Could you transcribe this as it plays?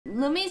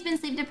Lumi's been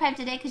sleep deprived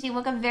today because she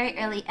woke up very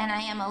early and I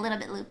am a little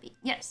bit loopy.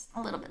 Yes,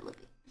 a little bit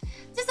loopy.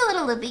 Just a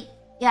little loopy.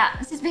 Yeah,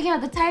 she's picking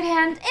out the tired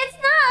hand. It's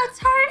not a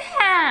tired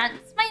hand.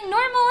 It's my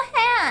normal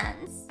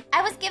hands.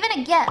 I was given a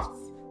gift.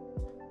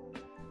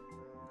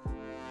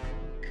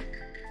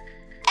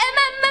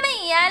 Mamma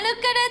mia,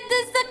 look at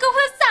this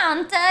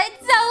croissant.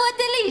 It's so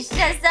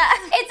delicious.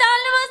 It's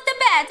almost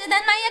better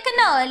than my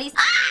cannolis.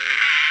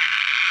 Ah!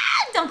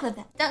 Don't clip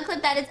that. Don't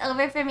clip that. It's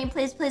over for me.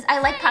 Please, please. I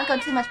like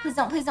Panko too much. Please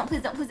don't, please don't,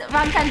 please don't, please don't.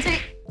 Wrong country.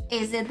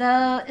 Is it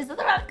though? Is it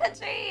the wrong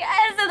country?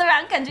 Is it the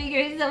wrong country?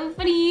 You're so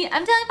funny.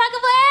 I'm telling Panko,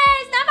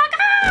 please. Not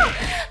Panko.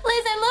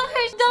 Please, I love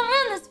her. Don't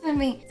ruin this for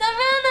me. Don't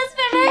ruin this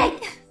for me.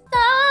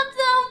 Stop.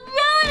 Don't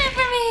ruin it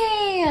for me.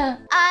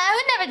 I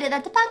would never do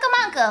that to Panko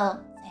Manko.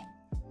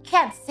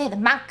 Can't say the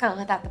Manko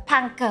without the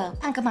Panko.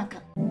 Panko Manko.